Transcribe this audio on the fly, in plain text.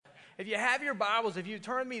If you have your Bibles, if you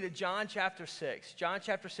turn with me to John chapter 6. John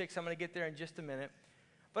chapter 6, I'm going to get there in just a minute.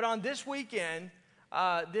 But on this weekend,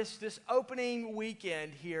 this opening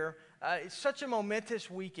weekend here, it's such a momentous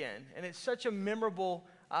weekend, and it's such a memorable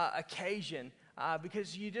occasion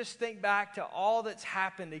because you just think back to all that's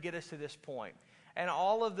happened to get us to this point. And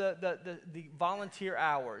all of the volunteer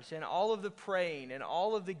hours, and all of the praying, and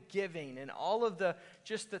all of the giving, and all of the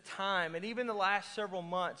time, and even the last several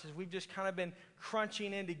months as we've just kind of been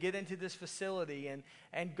crunching in to get into this facility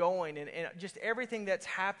and going, and just everything that's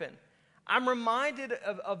happened. I'm reminded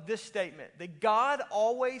of this statement, that God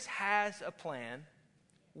always has a plan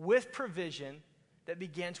with provision that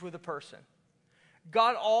begins with a person.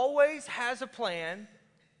 God always has a plan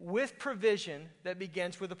with provision that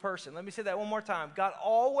begins with a person. Let me say that one more time. God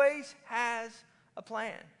always has a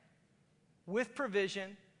plan with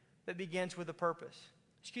provision that begins with a purpose.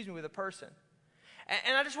 With a person.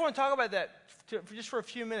 And I just want to talk about that just for a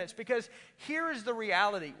few minutes, because here is the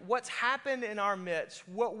reality. What's happened in our midst,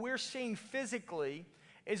 what we're seeing physically,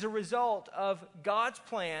 is a result of God's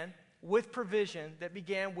plan with provision that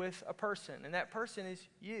began with a person, and that person is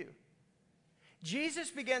you. Jesus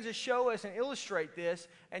begins to show us and illustrate this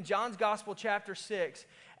in John's Gospel, chapter 6.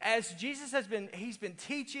 As Jesus he's been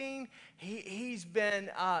teaching, he's been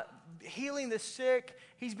healing the sick,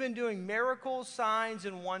 he's been doing miracles, signs,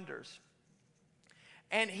 and wonders.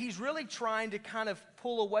 And he's really trying to kind of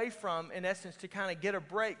pull away from, in essence, to kind of get a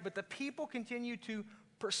break. But the people continue to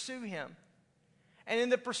pursue him. And in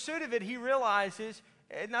the pursuit of it, he realizes,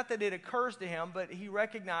 not that it occurs to him, but he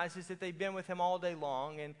recognizes that they've been with him all day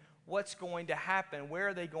long, and what's going to happen? Where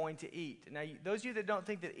are they going to eat? Now, those of you that don't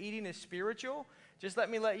think that eating is spiritual, just let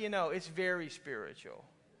me let you know, it's very spiritual.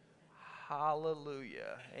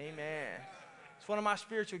 Hallelujah. Amen. It's one of my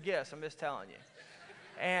spiritual gifts, I'm just telling you.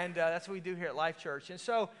 And that's what we do here at Life Church. And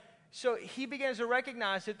so he begins to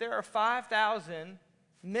recognize that there are 5,000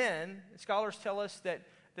 men. Scholars tell us that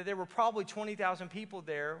there were probably 20,000 people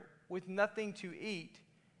there with nothing to eat.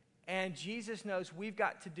 And Jesus knows we've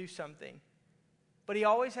got to do something. But he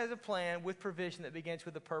always has a plan with provision that begins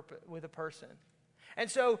with a person. And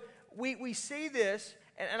so we see this,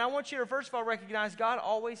 and I want you to first of all recognize God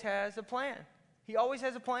always has a plan. He always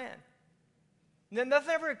has a plan.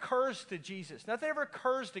 Nothing ever occurs to Jesus. Nothing ever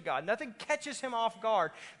occurs to God. Nothing catches him off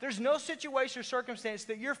guard. There's no situation or circumstance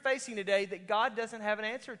that you're facing today that God doesn't have an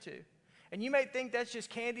answer to. And you may think that's just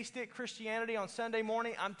candy stick Christianity on Sunday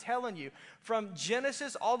morning. I'm telling you, from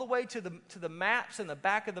Genesis all the way to the maps in the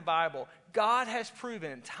back of the Bible, God has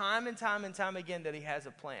proven time and time and time again that he has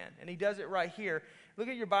a plan. And he does it right here. Look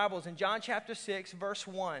at your Bibles in John chapter 6, verse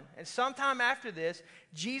 1. And sometime after this,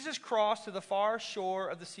 Jesus crossed to the far shore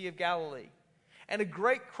of the Sea of Galilee. And a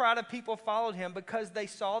great crowd of people followed him because they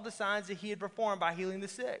saw the signs that he had performed by healing the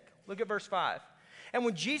sick. Look at verse 5. And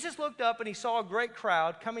when Jesus looked up and he saw a great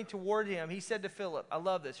crowd coming toward him, he said to Philip, I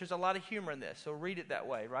love this. There's a lot of humor in this, so read it that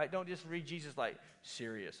way, right? Don't just read Jesus like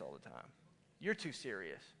serious all the time. You're too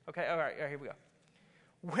serious. Okay, all right, here we go.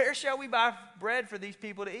 Where shall we buy bread for these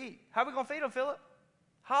people to eat? How are we going to feed them, Philip?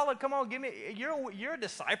 Holla, come on, give me. You're a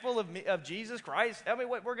disciple of Jesus Christ. Tell me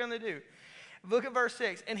what we're going to do. Look at verse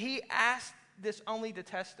 6. And he asked this only to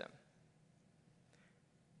test him.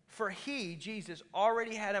 For he, Jesus,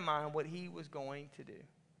 already had in mind what he was going to do.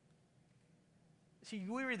 See,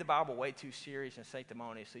 we read the Bible way too serious and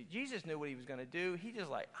sanctimoniously. Jesus knew what he was going to do. He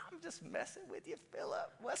just like, I'm just messing with you,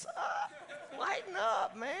 Philip. What's up? Lighten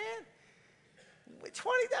up, man.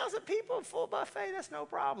 20,000 people, full buffet, that's no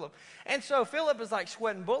problem. And so Philip is like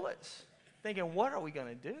sweating bullets, thinking, what are we going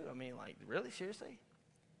to do? I mean, like, really, seriously?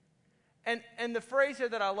 And the phrase there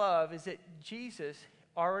that I love is that Jesus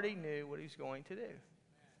already knew what he was going to do.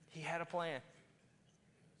 He had a plan.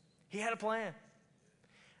 He had a plan.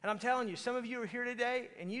 And I'm telling you, some of you are here today,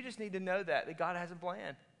 and you just need to know that God has a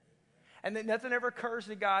plan. And that nothing ever occurs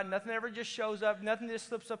to God. Nothing ever just shows up. Nothing just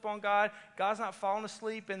slips up on God. God's not falling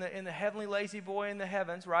asleep in the heavenly lazy boy in the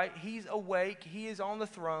heavens, right? He's awake. He is on the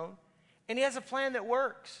throne. And he has a plan that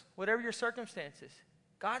works, whatever your circumstances.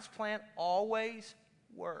 God's plan always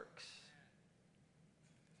works.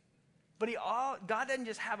 But God doesn't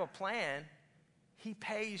just have a plan. He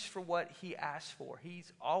pays for what he asks for. He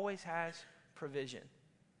always has provision.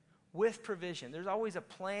 With provision. There's always a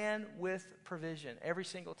plan with provision every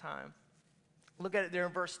single time. Look at it there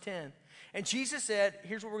in verse 10. And Jesus said,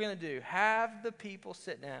 here's what we're going to do. Have the people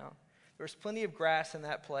sit down. There was plenty of grass in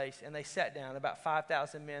that place, and they sat down, about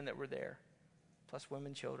 5,000 men that were there, plus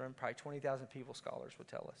women, children, probably 20,000 people, scholars would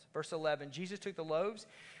tell us. Verse 11, Jesus took the loaves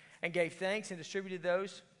and gave thanks and distributed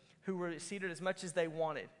those who were seated as much as they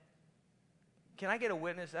wanted. Can I get a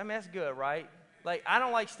witness? I mean, that's good, right? Like, I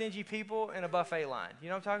don't like stingy people in a buffet line. You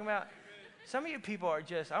know what I'm talking about? Some of you people are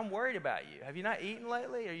just, I'm worried about you. Have you not eaten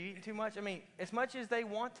lately? Are you eating too much? I mean, as much as they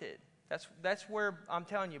wanted. That's where I'm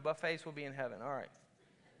telling you, buffets will be in heaven. All right.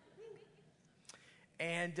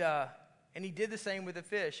 And he did the same with the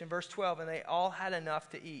fish. In verse 12, and they all had enough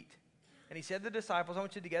to eat. And he said to the disciples, I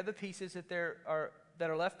want you to gather the pieces that are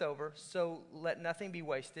left over, so let nothing be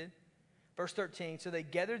wasted. Verse 13, so they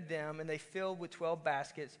gathered them, and they filled with 12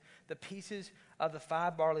 baskets the pieces of the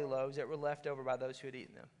 5 barley loaves that were left over by those who had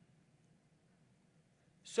eaten them.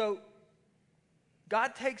 So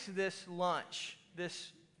God takes this lunch,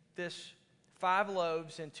 this 5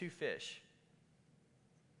 loaves and 2 fish,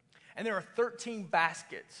 and there are 13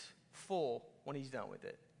 baskets full when he's done with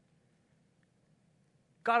it.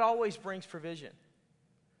 God always brings provision.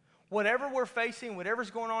 Whatever we're facing,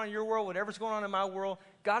 whatever's going on in your world, whatever's going on in my world,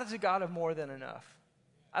 God is a God of more than enough.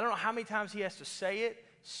 I don't know how many times he has to say it,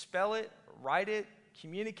 spell it, write it,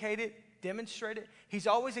 communicate it, demonstrate it. He's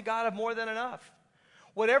always a God of more than enough.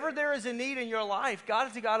 Whatever there is a need in your life, God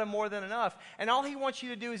is a God of more than enough. And all he wants you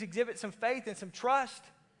to do is exhibit some faith and some trust.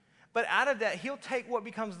 But out of that, he'll take what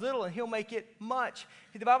becomes little and he'll make it much.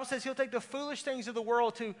 The Bible says he'll take the foolish things of the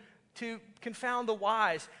world to confound the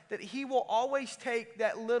wise, that he will always take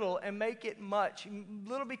that little and make it much.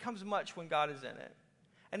 Little becomes much when God is in it.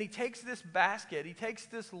 And he takes this basket, he takes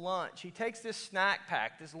this lunch, he takes this snack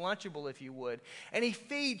pack, this Lunchable, if you would, and he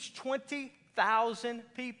feeds 20,000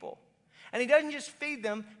 people. And he doesn't just feed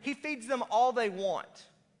them, he feeds them all they want.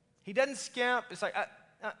 He doesn't skimp. It's like,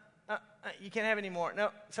 you can't have any more.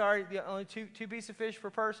 No, sorry, only two pieces of fish per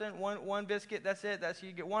person, one biscuit, that's it.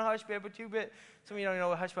 You get 1 hush puppy, 2 bit. Some of you don't even know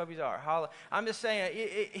what hush puppies are. I'm just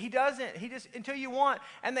saying, he doesn't. He just, until you want.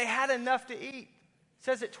 And they had enough to eat.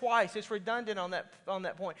 Says it twice. It's redundant on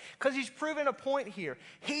that point. Because he's proven a point here.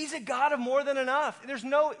 He's a God of more than enough. There's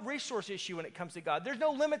no resource issue when it comes to God. There's no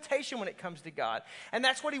limitation when it comes to God. And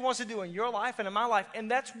that's what he wants to do in your life and in my life. And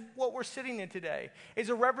that's what we're sitting in today, is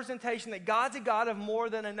a representation that God's a God of more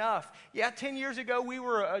than enough. Yeah, 10 years ago, we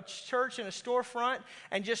were a church in a storefront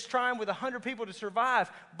and just trying with 100 people to survive.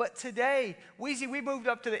 But today, we moved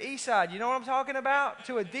up to the east side. You know what I'm talking about?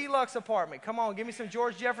 To a deluxe apartment. Come on, give me some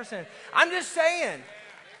George Jefferson. I'm just saying.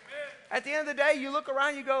 At the end of the day, you look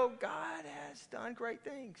around, you go, God has done great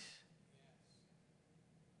things.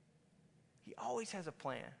 He always has a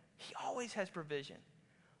plan. He always has provision.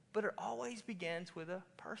 But it always begins with a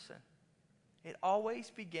person. It always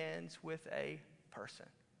begins with a person.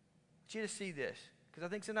 I want you to see this, because I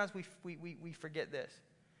think sometimes we forget this.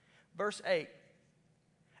 Verse 8,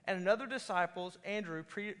 and another disciple, Andrew,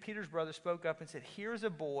 Peter's brother, spoke up and said, here's a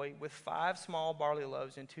boy with 5 small barley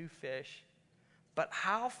loaves and 2 fish. But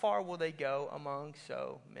how far will they go among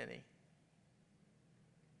so many?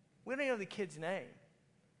 We don't even know the kid's name.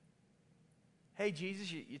 Hey,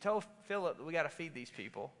 Jesus, you told Philip that we got to feed these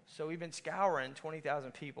people. So we've been scouring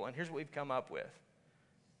 20,000 people, and here's what we've come up with.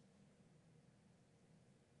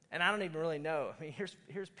 And I don't even really know. I mean,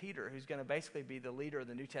 here's Peter, who's going to basically be the leader of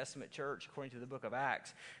the New Testament church, according to the book of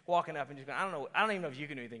Acts, walking up and just going, I don't even know if you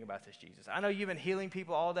can do anything about this, Jesus. I know you've been healing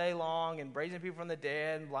people all day long and raising people from the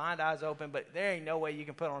dead and blind eyes open, but there ain't no way you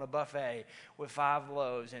can put on a buffet with 5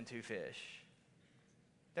 loaves and 2 fish.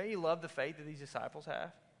 Don't you love the faith that these disciples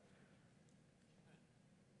have?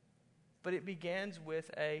 But it begins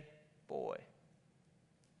with a boy.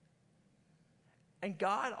 And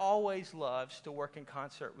God always loves to work in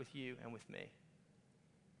concert with you and with me.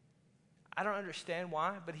 I don't understand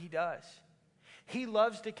why, but he does. He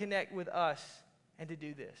loves to connect with us and to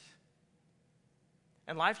do this.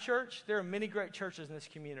 And Life Church, there are many great churches in this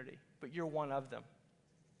community, but you're one of them.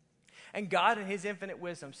 And God, in his infinite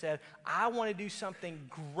wisdom, said, I want to do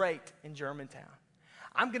something great in Germantown.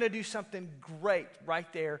 I'm going to do something great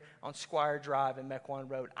right there on Squire Drive and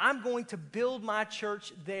Mequon Road. I'm going to build my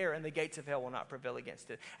church there, and the gates of hell will not prevail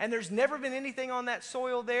against it. And there's never been anything on that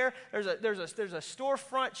soil there. There's a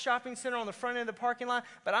storefront shopping center on the front end of the parking lot,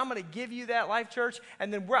 but I'm going to give you that, Life Church,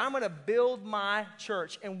 and then I'm going to build my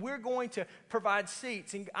church, and we're going to provide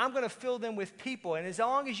seats, and I'm going to fill them with people. And as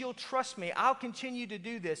long as you'll trust me, I'll continue to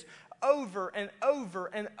do this over and over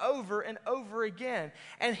and over and over again.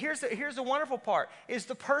 And here's the wonderful part, is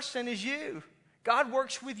the person is you. God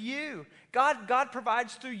works with you. God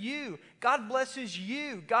provides through you. God blesses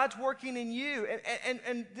you. God's working in you.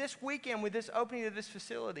 And this weekend with this opening of this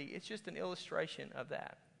facility, it's just an illustration of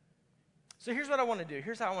that. So here's what I want to do.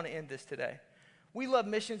 Here's how I want to end this today. We love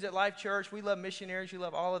missions at Life Church. We love missionaries. We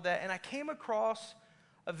love all of that. And I came across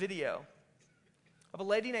a video of a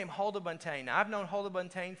lady named Huldah Buntain. Now, I've known Huldah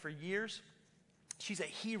Buntain for years. She's a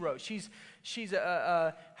hero.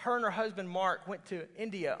 Her and her husband, Mark, went to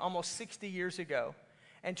India almost 60 years ago.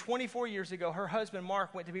 And 24 years ago, her husband,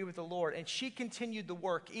 Mark, went to be with the Lord. And she continued the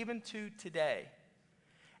work even to today.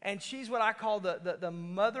 And she's what I call the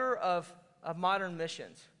mother of modern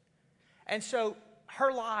missions. And so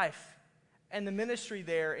her life and the ministry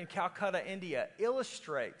there in Calcutta, India,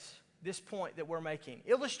 illustrates this point that we're making,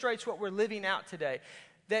 illustrates what we're living out today,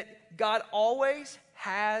 that God always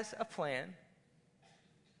has a plan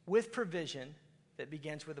with provision that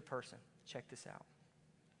begins with a person. Check this out.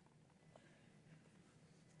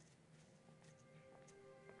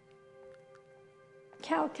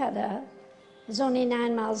 Calcutta is only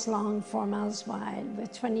 9 miles long, 4 miles wide,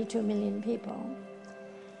 with 22 million people.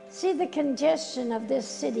 See the congestion of this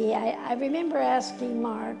city. I remember asking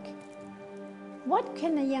Mark, what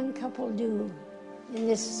can a young couple do in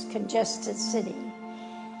this congested city?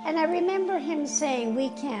 And I remember him saying, we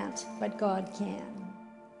can't, but God can.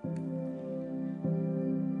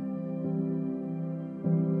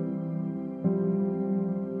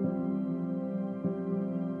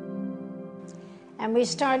 And we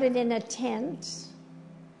started in a tent,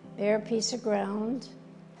 bare piece of ground.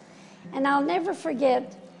 And I'll never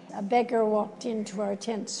forget, a beggar walked into our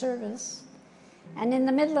tent service. And in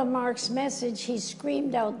the middle of Mark's message, he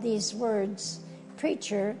screamed out these words,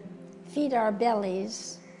 "Preacher, feed our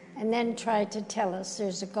bellies," and then tried to tell us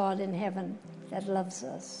there's a God in heaven that loves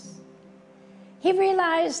us. He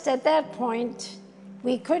realized at that point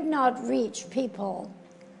we could not reach people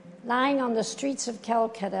lying on the streets of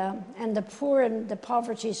Calcutta and the poor and the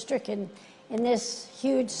poverty-stricken in this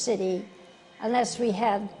huge city unless we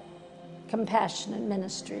had compassionate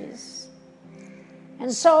ministries.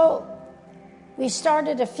 And so we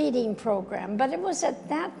started a feeding program, but it was at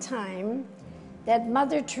that time that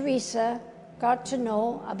Mother Teresa got to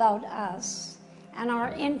know about us and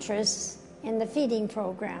our interests in the feeding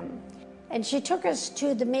program. And she took us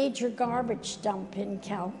to the major garbage dump in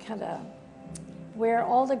Calcutta, where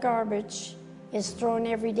all the garbage is thrown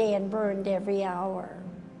every day and burned every hour.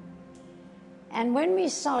 And when we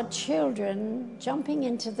saw children jumping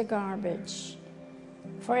into the garbage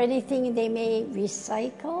for anything they may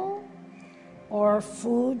recycle or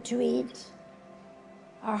food to eat,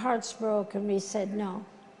 our hearts broke and we said, no,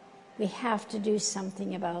 we have to do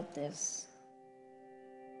something about this.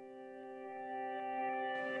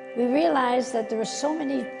 We realized that there were so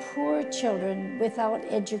many poor children without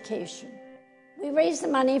education. We raised the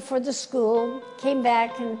money for the school, came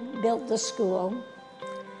back and built the school.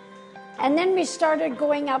 And then we started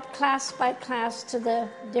going up class by class to the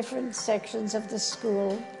different sections of the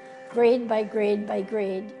school, grade by grade by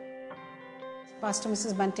grade. Pastor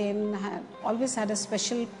Mrs. Buntain always had a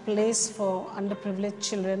special place for underprivileged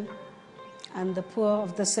children and the poor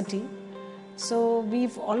of the city. So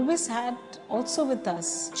we've always had also with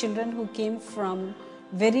us children who came from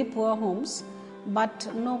very poor homes, but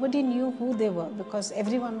nobody knew who they were because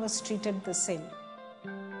everyone was treated the same.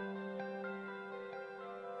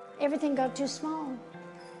 Everything got too small.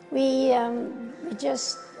 We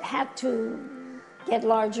just had to get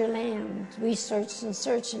larger land. We searched and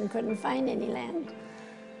searched and couldn't find any land.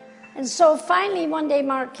 And so finally one day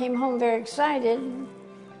Mark came home very excited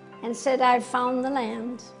and said, "I've found the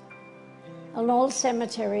land. An old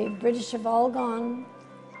cemetery. British have all gone.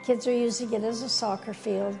 Kids are using it as a soccer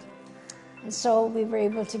field." And so we were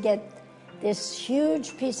able to get this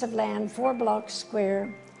huge piece of land, 4 blocks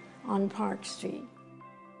square, on Park Street.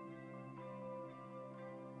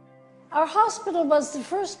 Our hospital was the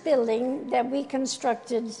first building that we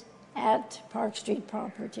constructed at Park Street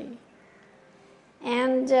property.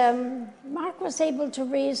 And Mark was able to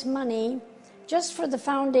raise money just for the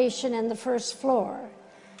foundation and the first floor.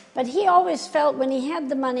 But he always felt when he had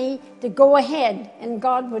the money to go ahead and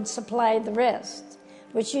God would supply the rest,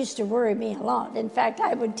 which used to worry me a lot. In fact,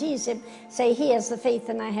 I would tease him, say he has the faith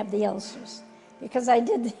and I have the ulcers, because I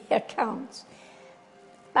did the accounts.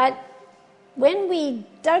 But when we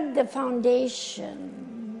dug the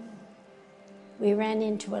foundation, we ran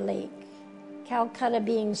into a lake. Calcutta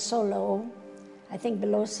being so low, I think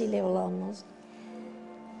below sea level almost.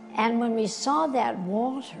 And when we saw that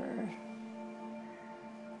water,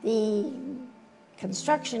 the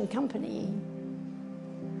construction company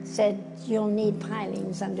said, "You'll need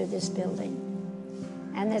pilings under this building."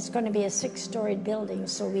 And it's going to be a 6-storied building,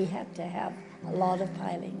 so we had to have a lot of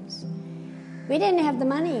pilings. We didn't have the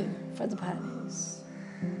money for the pilings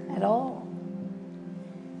at all.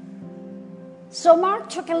 So Mark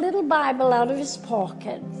took a little Bible out of his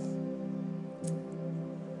pocket.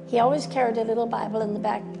 He always carried a little Bible in the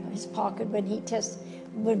back of his pocket when he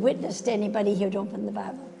would witness to anybody, he would open the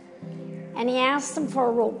Bible. And he asked them for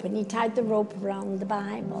a rope, and he tied the rope around the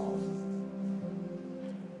Bible.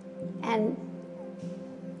 And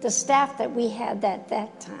the staff that we had at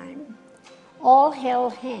that time all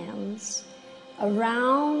held hands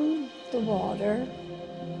around the water.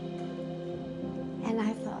 And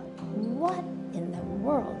I thought, what in the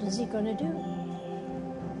world is he going to do?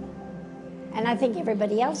 And I think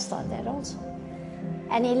everybody else thought that also.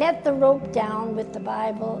 And he let the rope down with the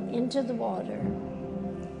Bible into the water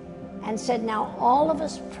and said, now all of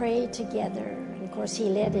us pray together. And of course, he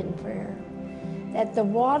led in prayer, that the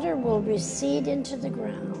water will recede into the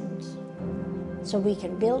ground so we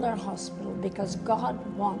can build our hospital, because God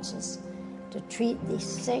wants us to treat the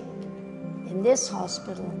sick in this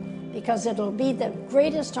hospital, because it'll be the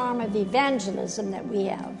greatest arm of evangelism that we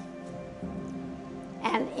have.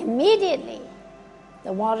 And immediately,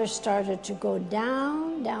 the water started to go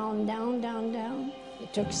down, down, down, down, down.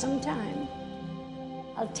 It took some time.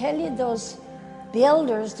 I'll tell you, those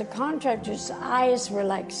builders, the contractors' eyes were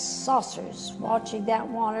like saucers watching that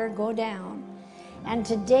water go down. And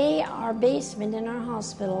today, our basement in our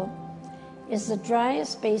hospital is the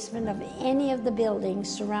driest basement of any of the buildings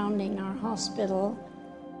surrounding our hospital.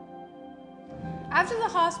 After the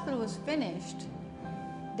hospital was finished,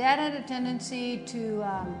 Dad had a tendency to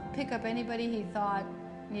pick up anybody he thought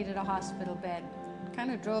needed a hospital bed.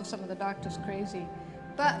 Kind of drove some of the doctors crazy.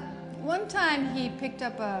 But one time he picked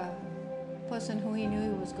up a person who he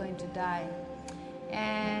knew was going to die.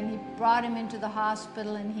 And he brought him into the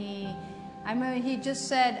hospital, and I remember he just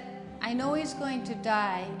said, I know he's going to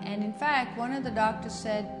die. And in fact, one of the doctors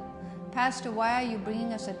said, Pastor, why are you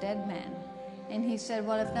bringing us a dead man? And he said,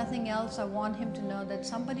 well, if nothing else, I want him to know that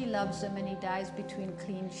somebody loves him and he dies between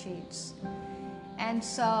clean sheets. And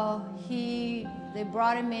so they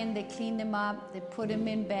brought him in, they cleaned him up, they put him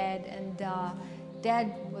in bed, and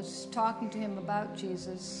Dad was talking to him about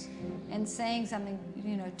Jesus and saying something,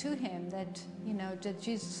 to him that, that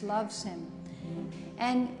Jesus loves him.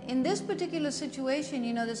 And in this particular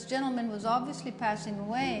situation, this gentleman was obviously passing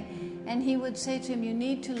away, and he would say to him, you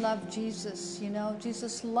need to love Jesus,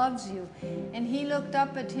 Jesus loves you. And he looked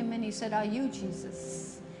up at him and he said, are you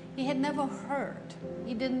Jesus? He had never heard.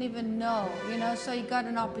 He didn't even know, so he got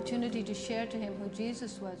an opportunity to share to him who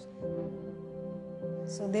Jesus was.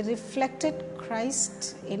 So they reflected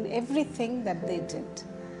Christ in everything that they did.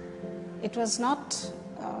 It was not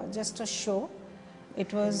just a show.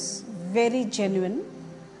 It was very genuine,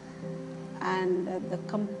 and the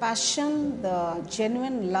compassion, the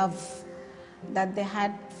genuine love that they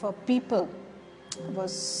had for people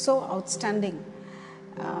was so outstanding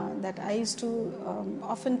that I used to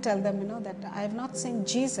often tell them, that I have not seen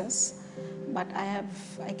Jesus, but I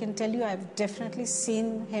can tell you I have definitely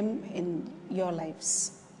seen him in your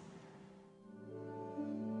lives.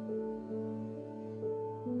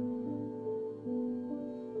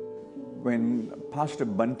 When Pastor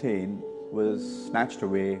Buntain was snatched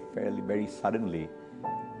away very suddenly,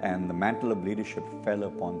 and the mantle of leadership fell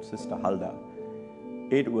upon Sister Huldah,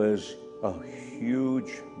 it was a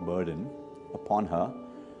huge burden upon her,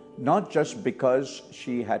 not just because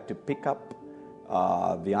she had to pick up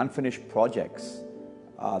the unfinished projects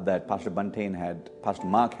that Pastor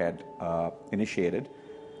Mark had initiated,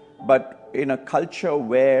 but in a culture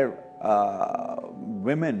where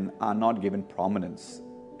women are not given prominence.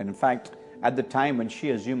 And in fact, at the time when she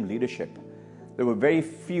assumed leadership, there were very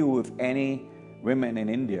few, if any, women in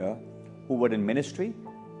India who were in ministry,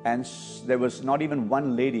 and there was not even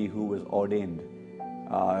one lady who was ordained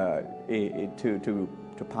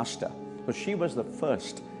to pastor. So she was the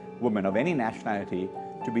first woman of any nationality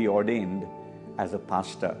to be ordained as a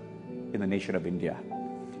pastor in the nation of India.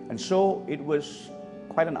 And so it was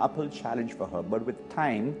quite an uphill challenge for her. But with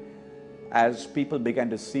time, as people began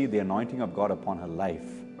to see the anointing of God upon her life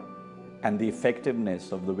and the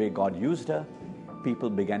effectiveness of the way God used her, people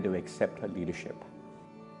began to accept her leadership.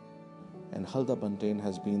 And Huldah Buntain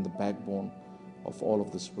has been the backbone of all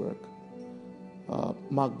of this work.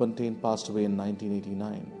 Mark Buntain passed away in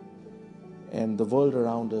 1989, and the world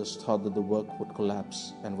around us thought that the work would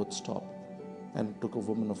collapse and would stop. And it took a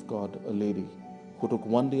woman of God, a lady, who took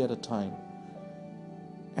one day at a time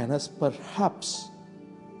and has perhaps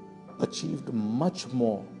achieved much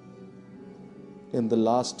more in the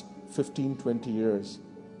last 15-20 years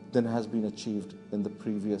than has been achieved in the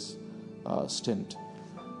previous stint.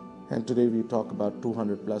 And today we talk about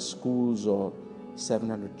 200 plus schools or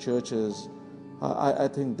 700 churches. I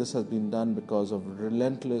think this has been done because of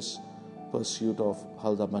relentless pursuit of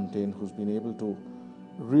Huldah Buntain, who's been able to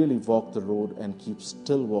really walk the road and keep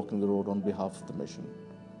still walking the road on behalf of the mission.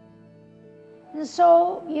 And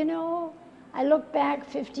so, I look back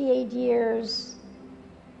 58 years,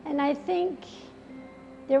 And I think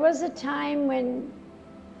there was a time when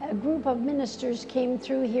a group of ministers came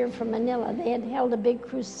through here from Manila. They had held a big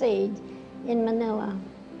crusade in Manila.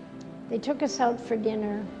 They took us out for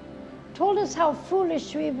dinner, told us how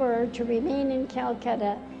foolish we were to remain in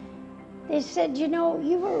Calcutta. They said, you know,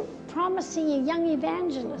 you were promising young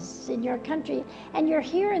evangelists in your country, and you're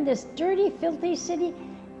here in this dirty, filthy city.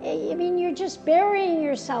 I mean, you're just burying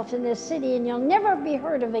yourself in this city, and you'll never be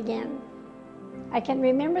heard of again. I can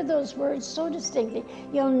remember those words so distinctly.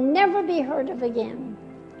 You'll never be heard of again.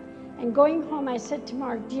 And going home, I said to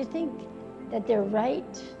Mark, do you think that they're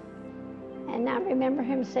right? And I remember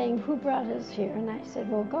him saying, who brought us here? And I said,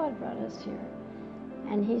 well, God brought us here.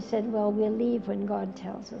 And he said, well, we'll leave when God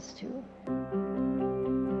tells us to.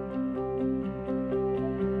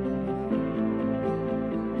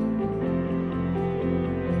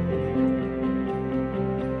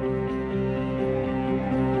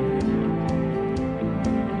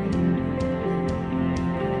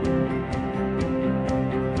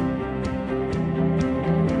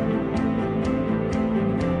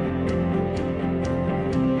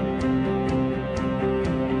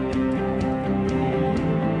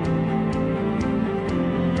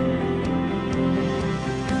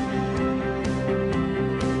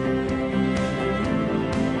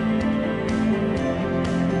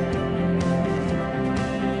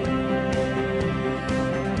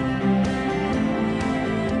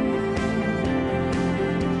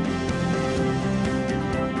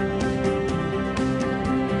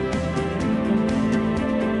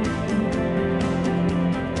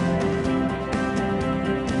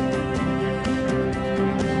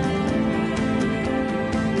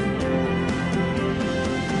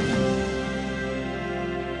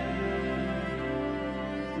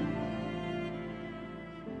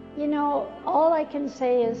 You know, all I can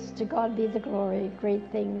say is to God be the glory,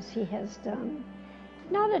 great things he has done.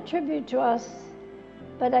 Not a tribute to us,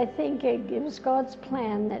 but I think it was God's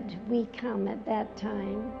plan that we come at that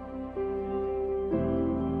time.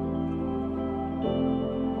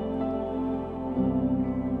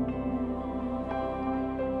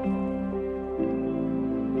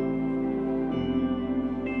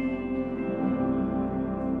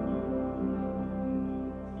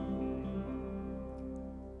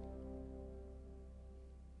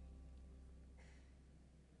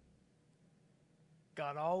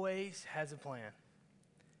 God always has a plan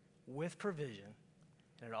with provision,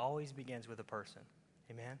 and it always begins with a person.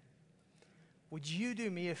 Amen? Would you do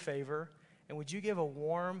me a favor, and would you give a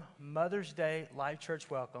warm Mother's Day Life Church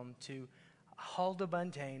welcome to Huldah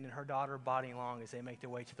Buntain and her daughter Bonnie Long as they make their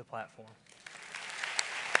way to the platform?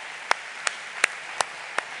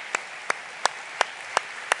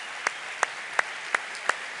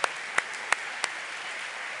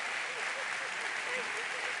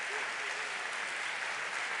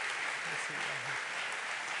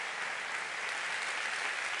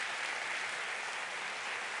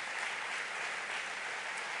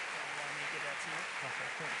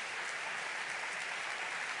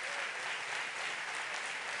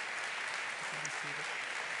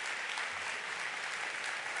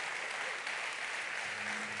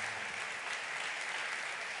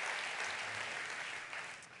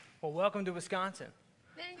 Well, welcome to Wisconsin.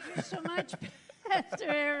 Thank you so much, Pastor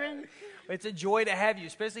Aaron. It's a joy to have you,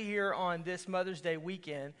 especially here on this Mother's Day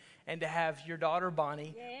weekend, and to have your daughter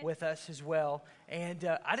Bonnie with us as well. And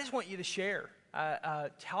I just want you to share.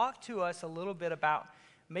 Talk to us a little bit about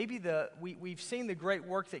maybe we've seen the great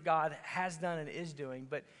work that God has done and is doing,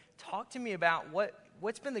 but talk to me about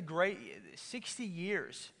what's been the great 60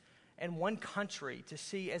 years in one country to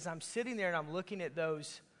see as I'm sitting there and I'm looking at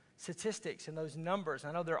those statistics and those numbers.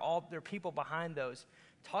 I know there are people behind those.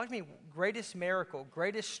 Talk to me, greatest miracle,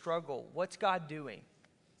 greatest struggle. What's God doing?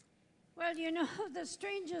 Well, you know, the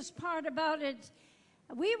strangest part about it,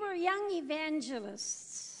 we were young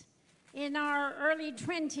evangelists in our early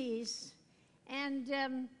 20s,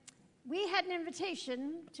 and we had an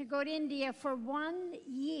invitation to go to India for 1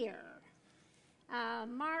 year.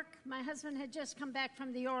 Mark, my husband, had just come back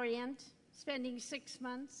from the Orient, spending 6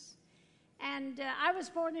 months. And I was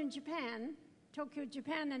born in Japan, Tokyo,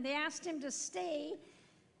 Japan, and they asked him to stay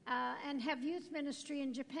and have youth ministry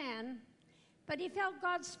in Japan. But he felt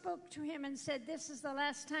God spoke to him and said, this is the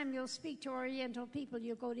last time you'll speak to Oriental people,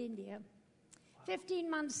 you'll go to India. 15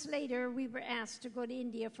 months later, we were asked to go to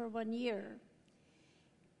India for 1 year.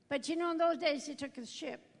 But you know, in those days, he took a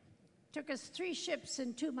ship. Took us 3 ships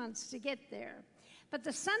in 2 months to get there. But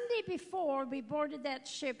the Sunday before we boarded that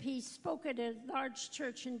ship, he spoke at a large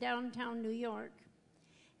church in downtown New York.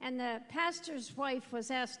 And the pastor's wife was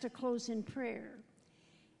asked to close in prayer.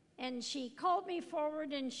 And she called me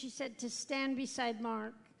forward and she said to stand beside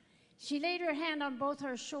Mark. she laid her hand on both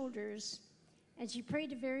our shoulders, and she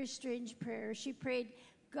prayed a very strange prayer. She prayed,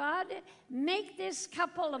 God, make this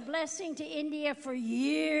couple a blessing to India for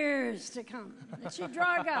years to come. And she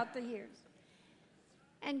drug out the years.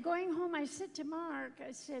 And going home, I said to Mark,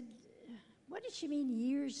 I said, what did she mean,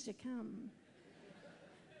 years to come?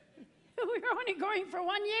 We were only going for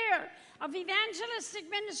 1 year of evangelistic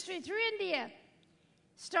ministry through India,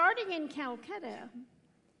 starting in Calcutta.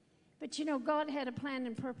 But you know, God had a plan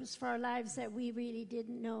and purpose for our lives that we really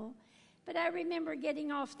didn't know. But I remember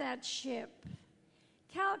getting off that ship.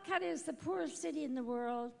 Calcutta is the poorest city in the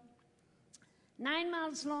world, 9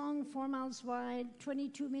 miles long, 4 miles wide,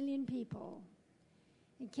 22 million people.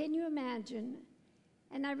 And can you imagine?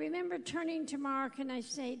 And I remember turning to Mark and I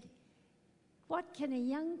said, what can a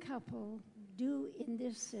young couple do in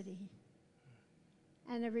this city?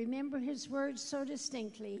 And I remember his words so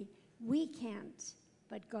distinctly, we can't,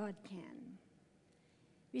 but God can.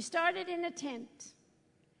 We started in a tent,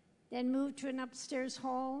 then moved to an upstairs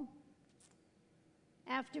hall.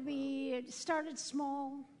 After we started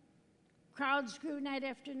small, crowds grew night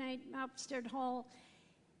after night, upstairs hall.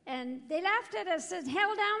 And they laughed at us, said,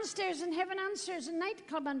 hell downstairs and heaven downstairs, and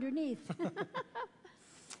nightclub underneath.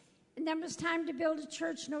 And then it was time to build a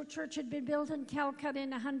church. No church had been built in Calcutta in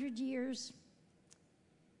 100 years.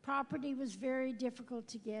 Property was very difficult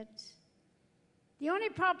to get. The only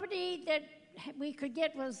property that we could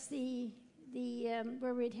get was the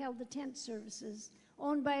where we'd held the tent services,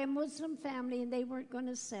 owned by a Muslim family, and they weren't going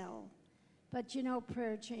to sell. But you know,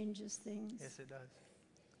 prayer changes things. Yes, it does.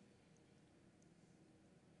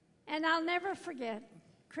 And I'll never forget,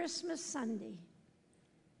 Christmas Sunday,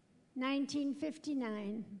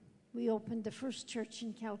 1959, we opened the first church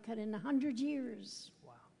in Calcutta in 100 years.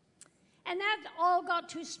 Wow. And that all got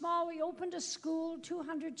too small. We opened a school,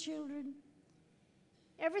 200 children.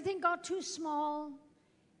 Everything got too small.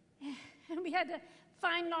 And we had to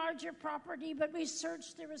find larger property, but we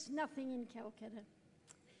searched. There was nothing in Calcutta.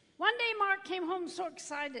 One day, Mark came home so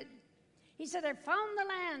excited. He said, I found the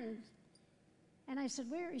land. And I said,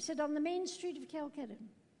 where? He said, on the main street of Calcutta.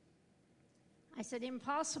 I said,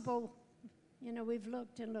 impossible. You know, we've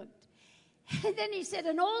looked and looked. And then he said,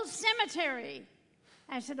 an old cemetery.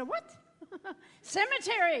 I said, a what?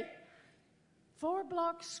 Cemetery. 4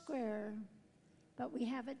 blocks square. But we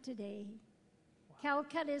have it today. Wow.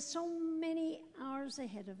 Calcutta is so many hours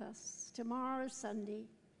ahead of us. Tomorrow is Sunday.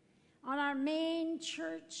 On our main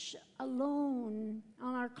church alone,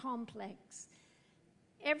 on our complex,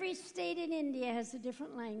 every state in India has a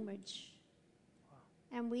different language.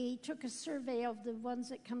 Wow. And we took a survey of the ones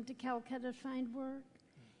that come to Calcutta to find work.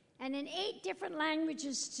 And in 8 different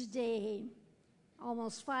languages today,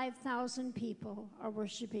 almost 5,000 people are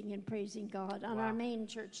worshiping and praising God on our main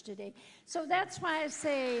church today. So that's why I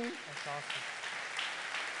say that's awesome.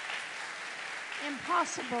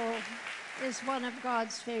 Impossible is one of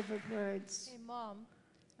God's favorite words. Hey, Mom,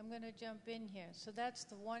 I'm going to jump in here. So that's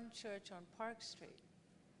the one church on Park Street.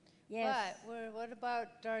 Yes. But what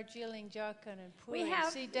about Darjeeling, Jharkhand, and Puri? We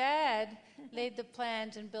have- See, Dad laid the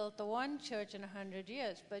plans and built the one church in 100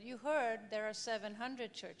 years. But you heard there are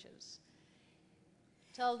 700 churches.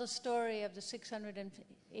 Tell the story of the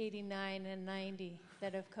 689 and 90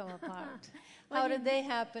 that have come apart. How did they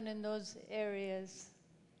happen in those areas?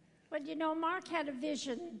 Well, you know, Mark had a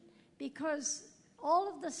vision because all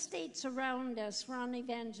of the states around us were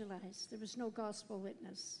unevangelized. There was no gospel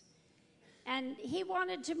witness. And he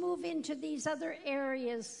wanted to move into these other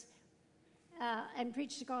areas and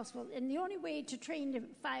preach the gospel. And the only way to train the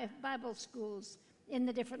 5 Bible schools in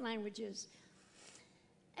the different languages.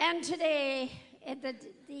 And today,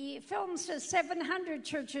 the film says 700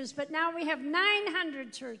 churches, but now we have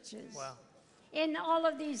 900 churches. Wow. In all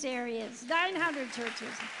of these areas, 900 churches.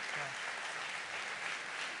 Wow.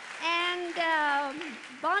 And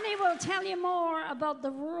Bonnie will tell you more about the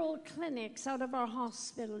rural clinics out of our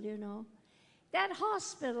hospital, you know. That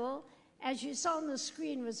hospital, as you saw on the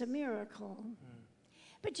screen, was a miracle.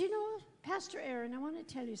 But you know, Pastor Aaron, I want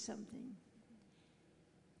to tell you something.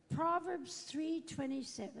 Proverbs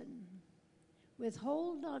 3:27,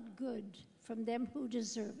 withhold not good from them who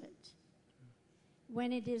deserve it,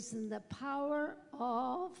 when it is in the power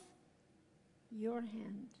of your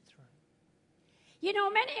hand. That's right. You know,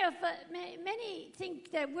 many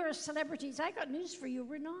think that we're celebrities. I got news for you,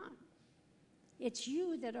 we're not. It's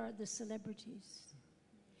you that are the celebrities.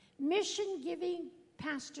 Mission-giving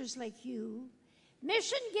pastors like you,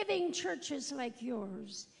 mission-giving churches like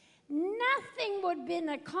yours, nothing would have been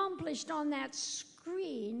accomplished on that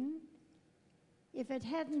screen if it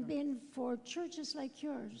hadn't been for churches like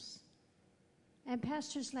yours and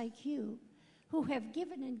pastors like you who have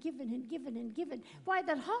given and given and given and given. Why,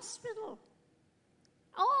 that hospital,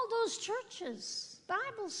 all those churches,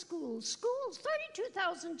 Bible schools,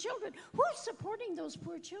 32,000 children. Who's supporting those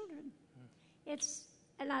poor children?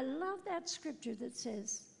 And I love that scripture that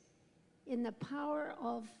says, in the power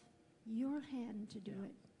of your hand to do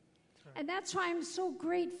it. Right. And that's why I'm so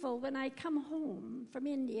grateful when I come home from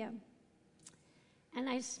India and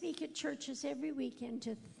I speak at churches every weekend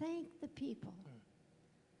to thank the people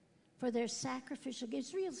for their sacrificial giving.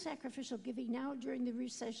 It's real sacrificial giving now during the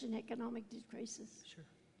recession, economic crisis. Sure.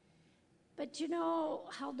 But you know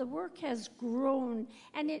how the work has grown,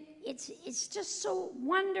 and it's just so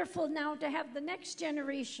wonderful now to have the next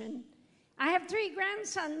generation. I have 3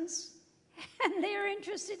 grandsons, and they're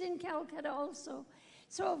interested in Calcutta also.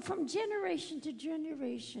 So from generation to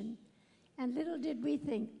generation, and little did we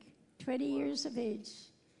think, 20 years of age,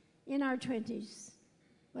 in our 20s,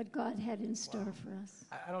 what God had in store for us.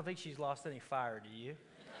 I don't think she's lost any fire, do you?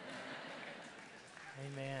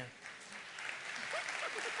 Amen.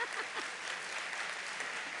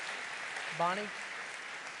 Bonnie,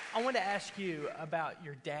 I want to ask you about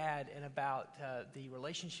your dad and about the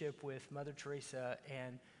relationship with Mother Teresa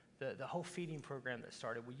and the whole feeding program that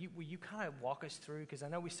started. Will you kind of walk us through? Because I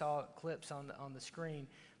know we saw clips on the screen,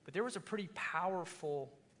 but there was a pretty powerful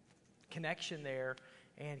connection there.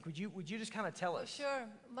 And would you just kind of tell us? Sure.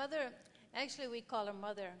 Mother, actually we call her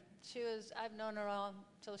Mother. I've known her all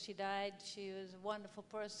till she died. She was a wonderful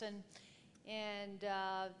person. And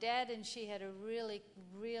Dad and she had a really,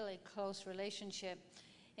 really close relationship.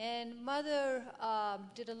 And Mother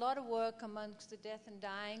did a lot of work amongst the deaf and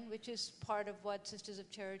dying, which is part of what Sisters of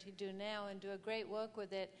Charity do now, and do a great work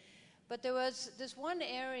with it. But there was this one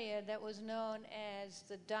area that was known as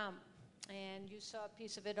the dump, and you saw a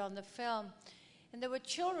piece of it on the film. And there were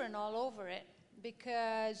children all over it,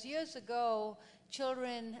 because years ago,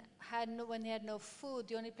 children when they had no food,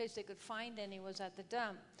 the only place they could find any was at the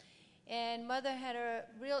dump. And Mother had a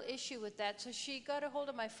real issue with that, so she got a hold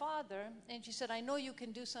of my father, and she said, I know you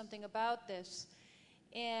can do something about this.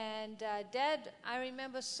 And Dad, I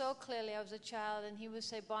remember so clearly, I was a child, and he would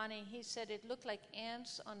say, Bonnie, he said it looked like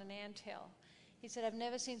ants on an anthill. He said, I've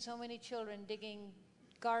never seen so many children digging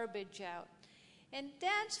garbage out. And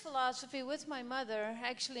Dad's philosophy with my mother,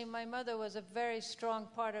 actually my mother was a very strong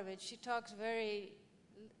part of it. She talks very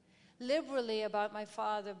liberally about my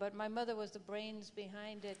father, but my mother was the brains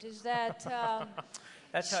behind it, is that...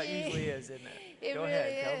 That's how it usually is, isn't it? Go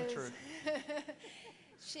ahead, tell the truth.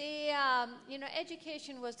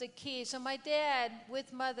 Education was the key. So my dad,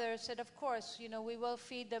 with Mother, said, of course, we will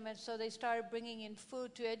feed them. And so they started bringing in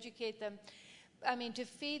food to educate them. To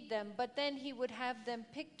feed them, but then he would have them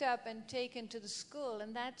picked up and taken to the school,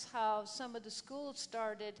 and that's how some of the schools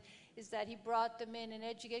started, is that he brought them in and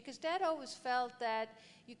educated, because Dad always felt that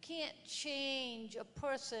you can't change a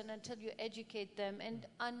person until you educate them and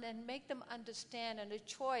make them understand and a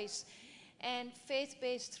choice, and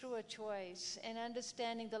faith-based through a choice, and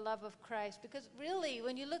understanding the love of Christ, because really,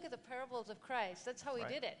 when you look at the parables of Christ, that's how he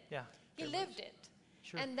did it. Yeah, he lived it.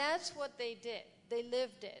 Sure. And that's what they did. They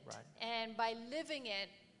lived it. Right. And by living it,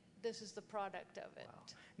 this is the product of it. Wow.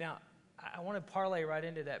 Now, I want to parlay right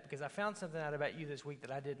into that, because I found something out about you this week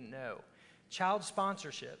that I didn't know. Child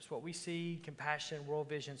sponsorships, what we see, Compassion, World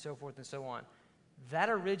Vision, so forth and so on, that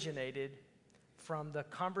originated from the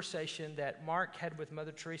conversation that Mark had with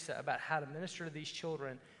Mother Teresa about how to minister to these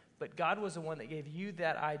children. But God was the one that gave you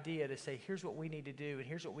that idea to say, here's what we need to do and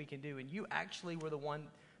here's what we can do. And you actually were the one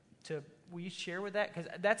will you share with that? Because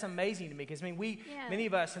that's amazing to me. Because many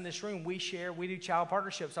of us in this room, we do child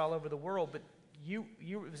partnerships all over the world. But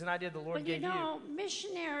it was an idea the Lord gave you.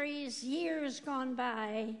 Missionaries, years gone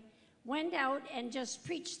by, went out and just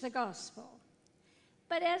preached the gospel.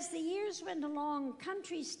 But as the years went along,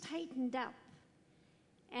 countries tightened up,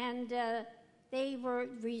 and they were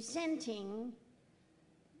resenting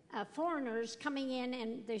foreigners coming in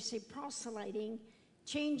and they say proselyting,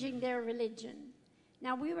 changing their religion.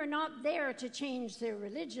 Now, we were not there to change their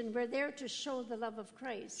religion. We're there to show the love of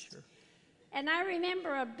Christ. Sure. And I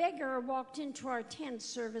remember a beggar walked into our tent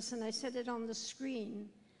service, and I said it on the screen.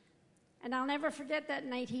 And I'll never forget that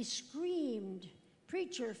night. He screamed,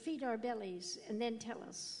 "Preacher, feed our bellies, and then tell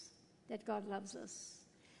us that God loves us."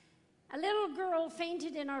 A little girl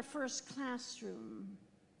fainted in our first classroom.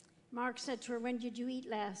 Mark said to her, "When did you eat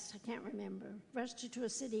last?" I can't remember. Rushed her to a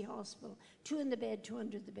city hospital. 2 in the bed, 2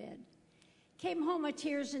 under the bed. Came home with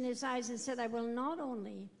tears in his eyes and said, "I will not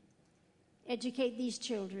only educate these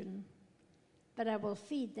children, but I will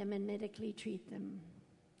feed them and medically treat them."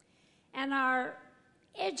 And our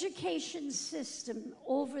education system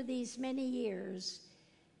over these many years,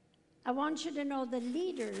 I want you to know the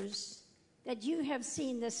leaders that you have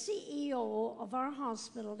seen the CEO of our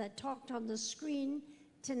hospital that talked on the screen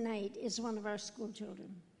tonight is one of our school children.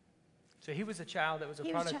 So he was a child that was a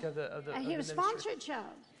product of the he was ministry.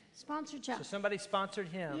 Sponsored child. So somebody sponsored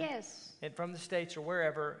him. Yes. And from the States or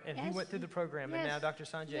wherever, and he Yes. went through the program, and now Dr.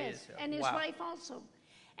 Sanjay is. And his wow. wife also.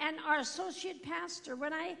 And our associate pastor,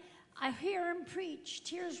 when I hear him preach,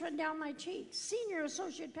 tears run down my cheeks. Senior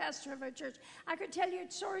associate pastor of our church. I could tell you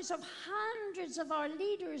stories of hundreds of our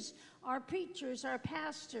leaders, our preachers, our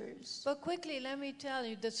pastors. But quickly, let me tell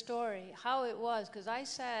you the story, how it was, because I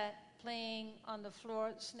sat playing on the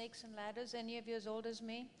floor, Snakes and Ladders. Any of you as old as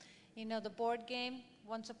me? You know, the board game.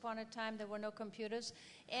 Once upon a time, there were no computers.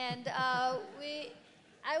 And I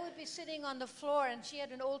would be sitting on the floor, and she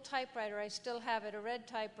had an old typewriter. I still have it, a red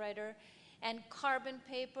typewriter, and carbon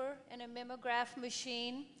paper and a mimeograph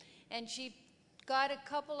machine. And she got a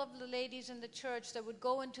couple of the ladies in the church that would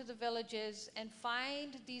go into the villages and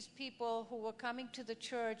find these people who were coming to the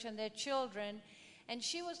church and their children. And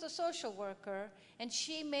she was the social worker, and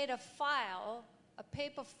she made a file, a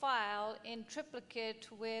paper file in triplicate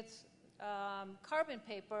with carbon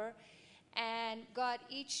paper, and got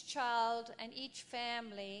each child and each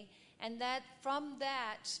family, and that from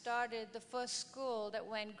that started the first school that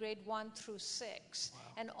went grade 1 through 6. Wow.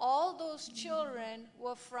 And all those children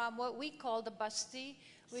were from what we call the Basti,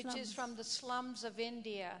 which is from the slums of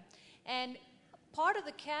India. And part of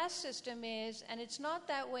the caste system is, and it's not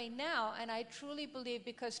that way now, and I truly believe,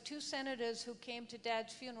 because 2 senators who came to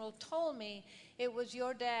Dad's funeral told me it was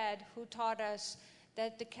your dad who taught us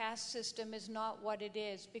that the caste system is not what it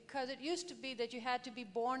is. Because it used to be that you had to be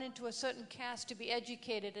born into a certain caste to be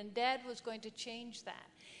educated, and Dad was going to change that.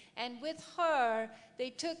 And with her, they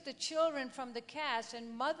took the children from the caste,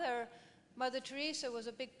 and Mother Teresa was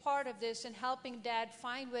a big part of this in helping Dad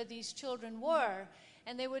find where these children were.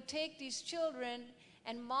 And they would take these children,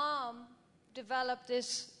 and Mom developed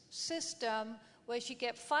this system where she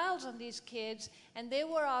kept files on these kids, and they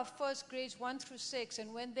were our first grades 1 through 6.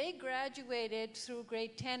 And when they graduated through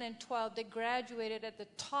grade 10 and 12, they graduated at the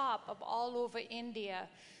top of all over India,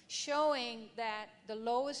 showing that the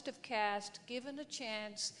lowest of caste, given a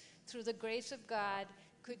chance through the grace of God,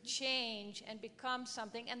 could change and become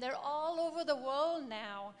something. And they're all over the world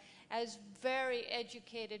now as very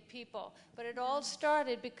educated people. But it all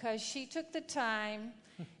started because she took the time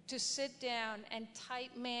to sit down and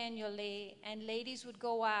type manually, and ladies would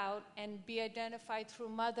go out and be identified through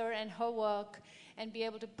Mother and her work and be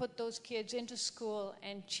able to put those kids into school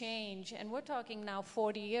and change. And we're talking now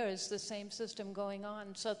 40 years, the same system going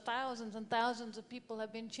on. So thousands and thousands of people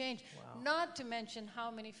have been changed, not to mention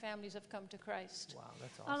how many families have come to Christ. Wow,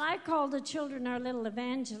 that's awesome. Well, I call the children our little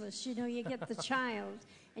evangelists. You know, you get the child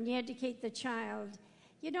and you educate the child.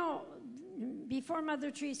 You know, before Mother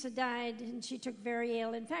Teresa died, and she took very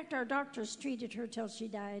ill. In fact, our doctors treated her till she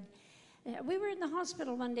died. We were in the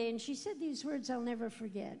hospital one day, and she said these words I'll never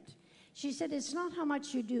forget. She said, "It's not how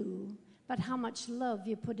much you do, but how much love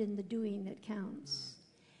you put in the doing that counts."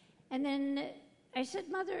 And then I said,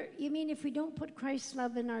 "Mother, you mean if we don't put Christ's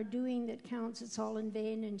love in our doing that counts, it's all in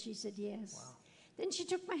vain?" And she said, "Yes." Wow. Then she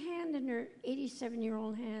took my hand in her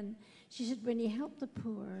 87-year-old hand. She said, "When you help the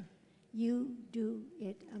poor, you do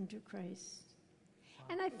it unto Christ." Wow.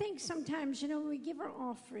 And I think sometimes, you know, when we give our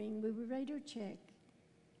offering, when we write our check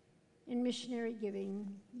in missionary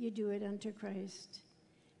giving, you do it unto Christ.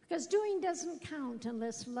 Because doing doesn't count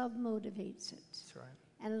unless love motivates it. That's right.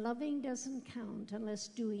 And loving doesn't count unless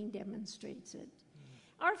doing demonstrates it.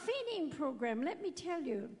 Our feeding program, let me tell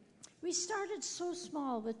you, we started so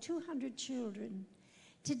small with 200 children.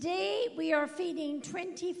 Today, we are feeding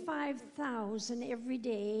 25,000 every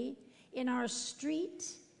day in our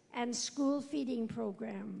street and school feeding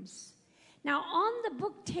programs. Now, on the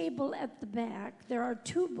book table at the back, there are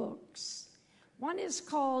 2 books. One is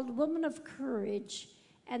called Woman of Courage,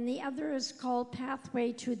 and the other is called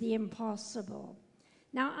Pathway to the Impossible.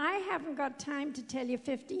 Now, I haven't got time to tell you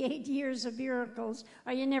 58 years of miracles,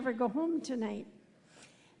 or you never go home tonight.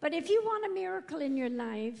 But if you want a miracle in your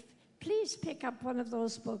life, please pick up one of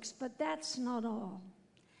those books. But that's not all.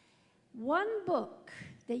 One book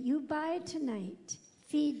that you buy tonight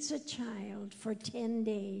feeds a child for 10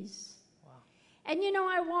 days. Wow. And you know,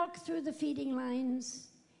 I walk through the feeding lines,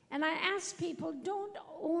 and I ask people, don't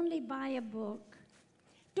only buy a book.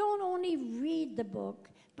 Don't only read the book,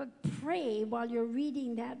 but pray while you're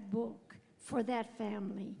reading that book for that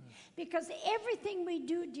family. Because everything we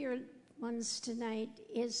do, dear ones, tonight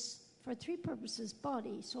is for 3 purposes: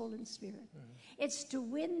 body, soul, and spirit. It's to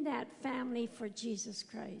win that family for Jesus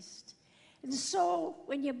Christ. And so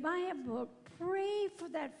when you buy a book, pray for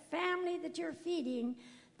that family that you're feeding,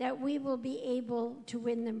 that we will be able to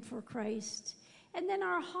win them for Christ. And then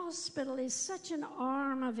our hospital is such an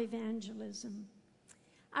arm of evangelism.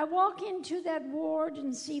 I walk into that ward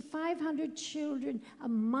and see 500 children a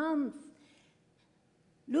month.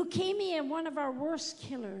 Leukemia, one of our worst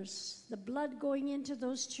killers, the blood going into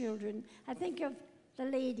those children. I think of the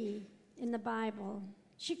lady in the Bible.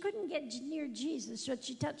 She couldn't get near Jesus, but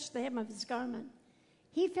she touched the hem of his garment.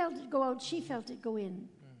 He felt it go out, she felt it go in,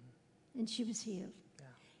 and she was healed. Yeah.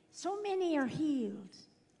 So many are healed,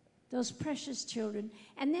 those precious children.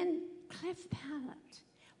 And then cleft palate.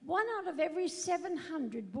 1 out of every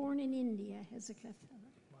 700 born in India has a cleft palate.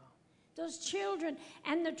 Wow. Those children,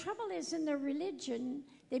 and the trouble is in their religion,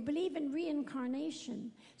 they believe in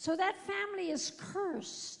reincarnation. So that family is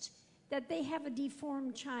cursed that they have a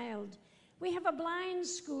deformed child. We have a blind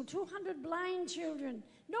school, 200 blind children.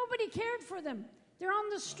 Nobody cared for them. They're on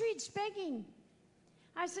the streets begging.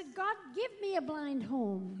 I said, God, give me a blind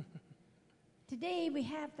home. Today we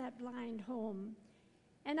have that blind home.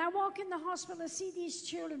 And I walk in the hospital, I see these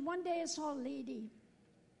children. One day I saw a lady.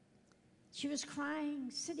 She was crying,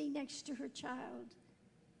 sitting next to her child.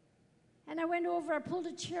 And I went over, I pulled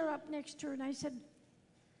a chair up next to her, and I said,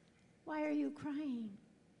 why are you crying?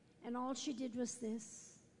 And all she did was this.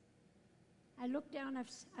 I looked down,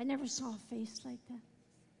 I never saw a face like that.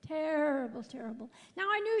 Terrible, terrible. Now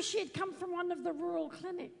I knew she had come from one of the rural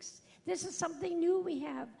clinics. This is something new we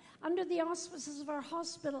have under the auspices of our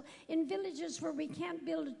hospital. In villages where we can't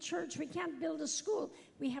build a church, we can't build a school,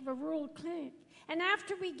 we have a rural clinic. And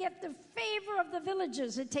after we get the favor of the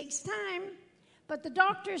villages, it takes time, but the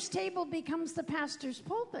doctor's table becomes the pastor's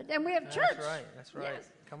pulpit. And we have church. That's right. Yes,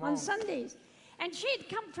 Come on. On Sundays. And she'd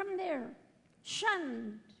come from there,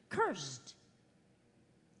 shunned, cursed.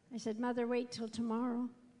 I said, Mother, wait till tomorrow.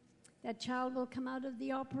 That child will come out of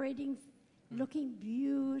the operating looking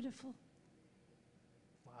beautiful.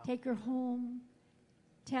 Wow. Take her home.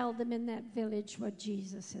 Tell them in that village what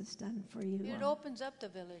Jesus has done for you. It opens up the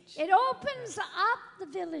village. It opens up the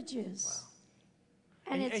villages.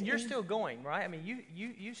 Wow. And you're still going, right? I mean,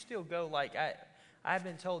 you still go. Like I've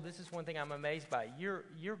been told, this is one thing I'm amazed by.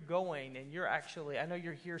 You're going, and you're actually, I know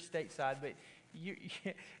you're here stateside, but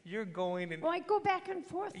you're going. And I go back and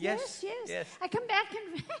forth. Yes. I come back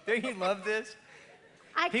and Don't you love this?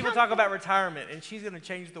 People talk about retirement, and she's going to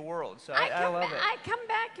change the world, so I love it. I come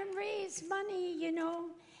back and raise money, you know.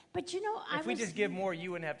 But, you know, if we just give more,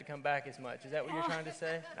 you wouldn't have to come back as much. Is that what you're trying to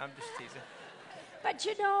say? I'm just teasing. But,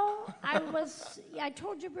 you know, I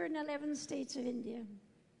told you we're in 11 states of India.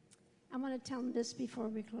 I want to tell them this before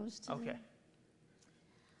we close today. Okay.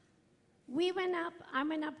 I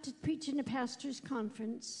went up to preach in a pastor's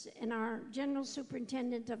conference, and our general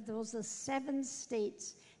superintendent of those 7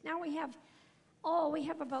 states. Now we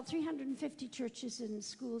have about 350 churches and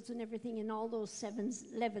schools and everything in all those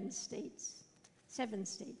 11 states. 7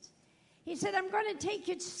 states. He said, I'm going to take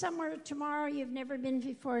you somewhere tomorrow you've never been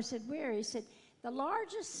before. I said, where? He said, the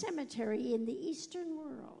largest cemetery in the Eastern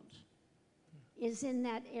world is in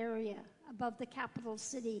that area above the capital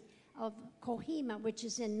city of Kohima, which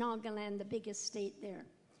is in Nagaland, the biggest state there.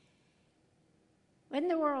 When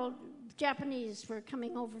the Japanese were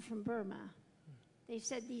coming over from Burma, they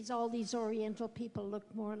said all these Oriental people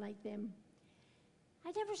looked more like them.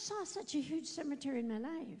 I never saw such a huge cemetery in my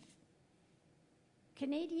life.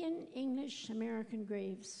 Canadian, English, American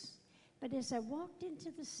graves. But as I walked into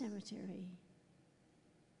the cemetery,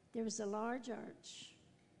 there was a large arch.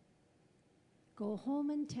 Go home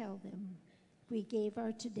and tell them we gave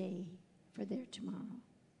our today for their tomorrow.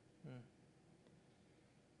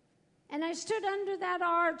 And I stood under that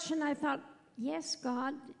arch and I thought, yes,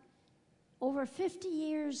 God, over 50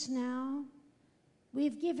 years now,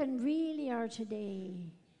 we've given really our today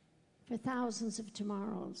for thousands of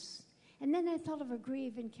tomorrows. And then I thought of a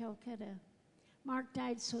grave in Calcutta. Mark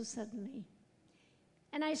died so suddenly.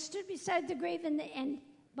 And I stood beside the grave, and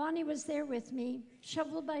Bonnie was there with me.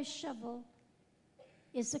 Shovel by shovel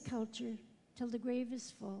is the culture till the grave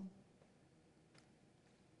is full.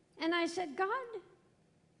 And I said, God,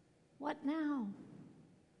 what now?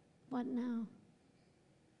 What now?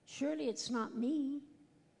 Surely it's not me.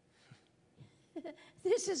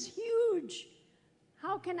 This is huge.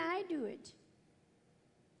 How can I do it?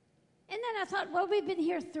 And then I thought, well, we've been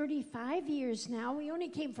here 35 years now. We only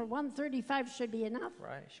came for 135, should be enough.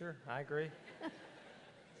 Right, sure, I agree.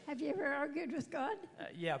 Have you ever argued with God?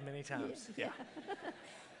 Yeah, many times, yeah.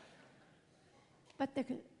 But the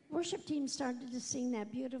worship team started to sing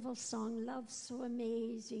that beautiful song, Love So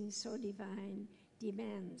Amazing, So Divine,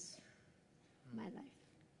 Demands My life,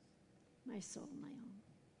 my soul, my own.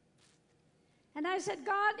 And I said,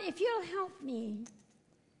 God, if you'll help me,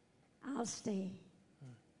 I'll stay.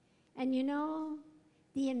 And you know,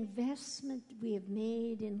 the investment we have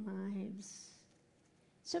made in lives.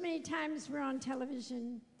 So many times we're on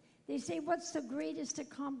television, they say, what's the greatest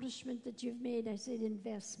accomplishment that you've made? I said,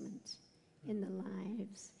 investment in the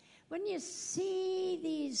lives. When you see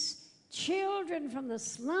these children from the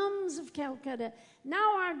slums of Calcutta,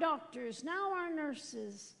 now our doctors, now our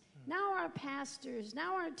nurses, now our pastors,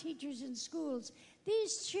 now our teachers in schools,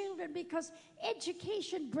 these children, because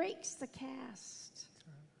education breaks the caste.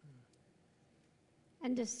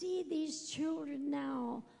 And to see these children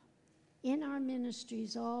now in our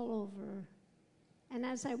ministries all over, and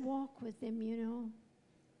as I walk with them, you know,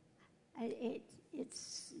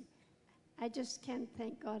 I just can't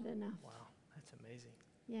thank God enough. Wow, that's amazing.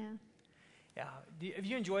 Yeah. Yeah. Have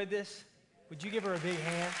you enjoyed this? Would you give her a big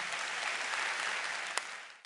hand?